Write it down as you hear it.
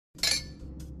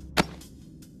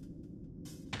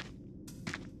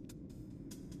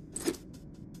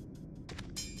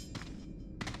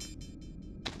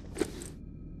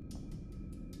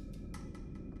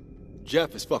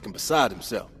Jeff is fucking beside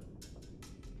himself.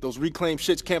 Those reclaimed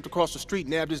shits camped across the street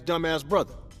nabbed his dumbass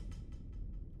brother.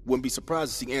 Wouldn't be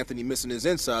surprised to see Anthony missing his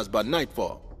insides by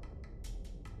nightfall.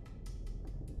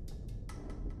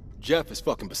 Jeff is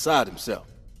fucking beside himself.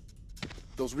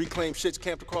 Those reclaimed shits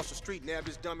camped across the street nabbed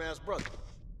his dumbass brother.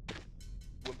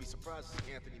 Wouldn't be surprised to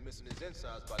see Anthony missing his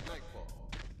insides by nightfall.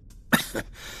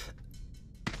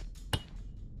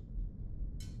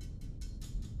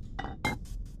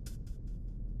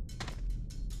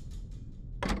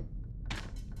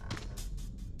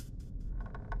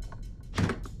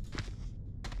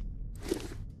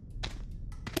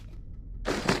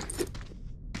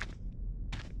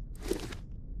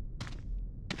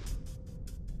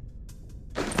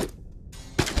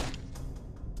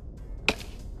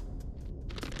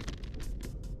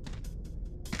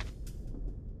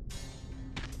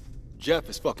 Jeff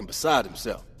is fucking beside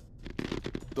himself.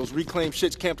 Those reclaimed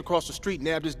shits camped across the street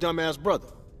nabbed his dumbass brother.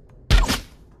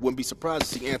 Wouldn't be surprised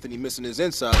to see Anthony missing his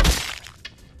insides.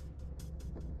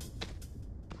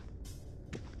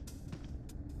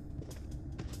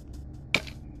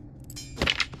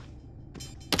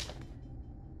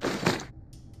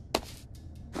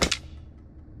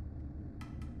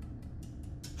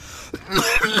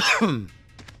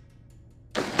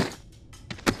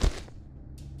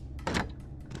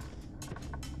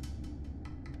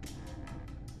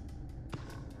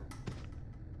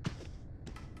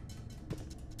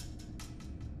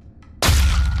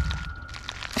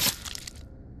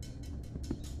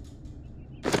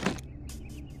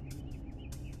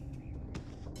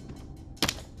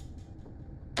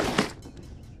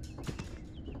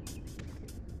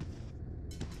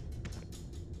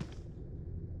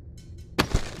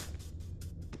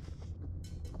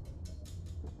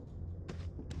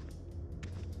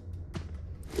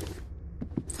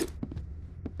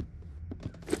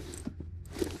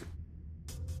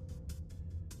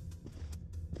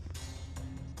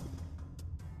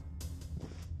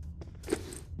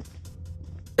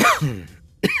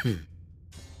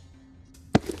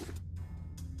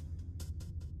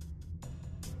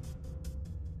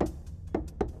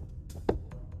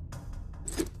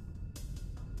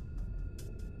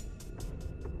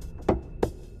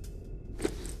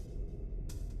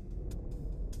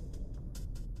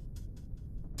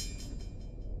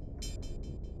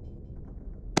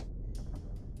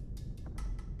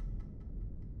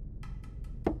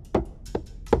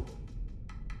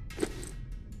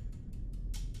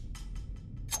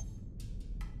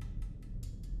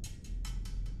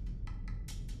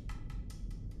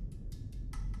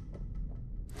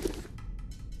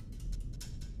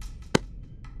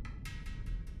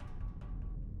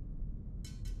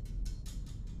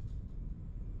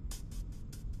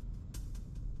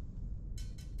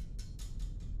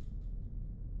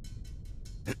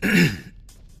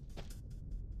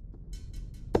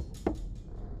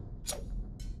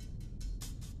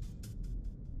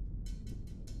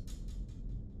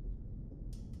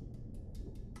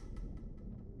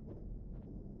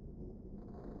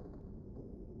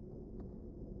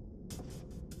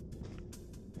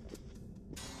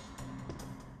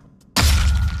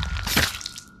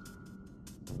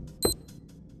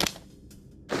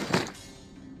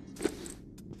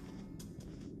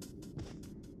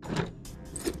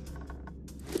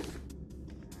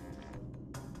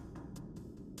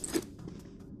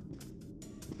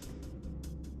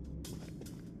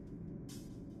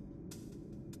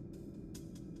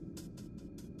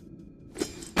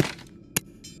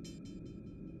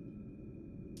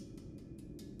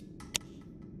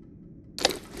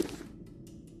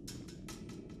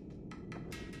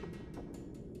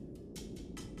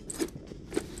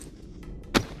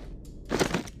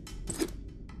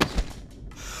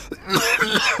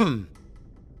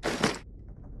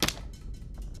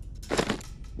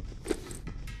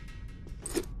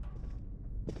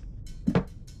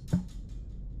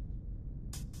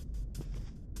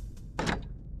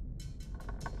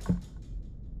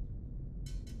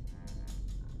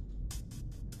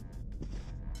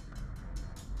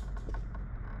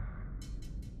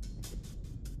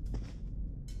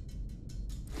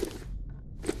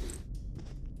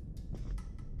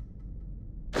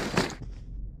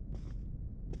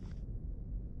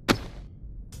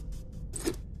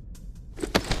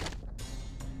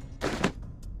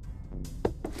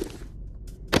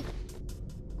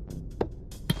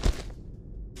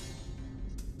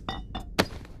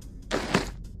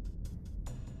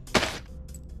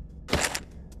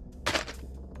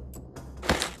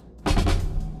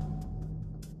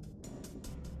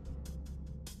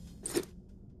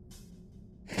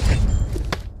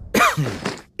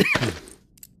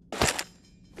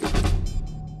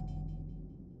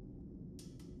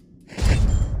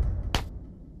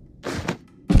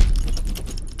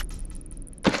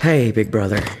 Hey, big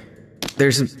brother.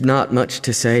 There's not much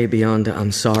to say beyond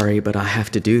I'm sorry, but I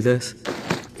have to do this.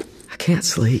 I can't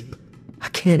sleep. I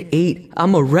can't eat.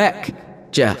 I'm a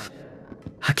wreck, Jeff.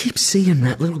 I keep seeing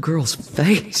that little girl's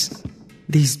face.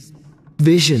 These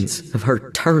visions of her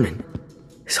turning.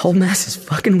 This whole mess is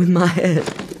fucking with my head.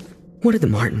 What did the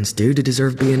Martins do to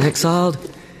deserve being exiled?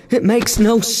 It makes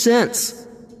no sense.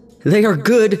 They are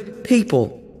good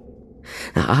people.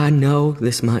 Now, I know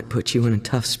this might put you in a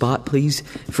tough spot. Please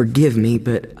forgive me,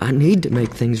 but I need to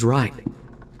make things right.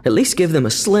 At least give them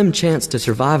a slim chance to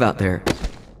survive out there.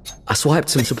 I swiped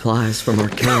some supplies from our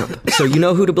camp, so you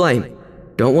know who to blame.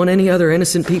 Don't want any other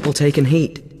innocent people taking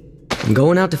heat. I'm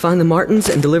going out to find the Martins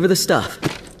and deliver the stuff.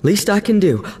 Least I can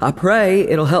do. I pray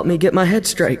it'll help me get my head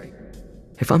straight.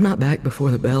 If I'm not back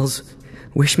before the bells,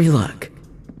 wish me luck.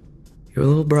 Your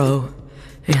little bro,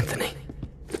 Anthony.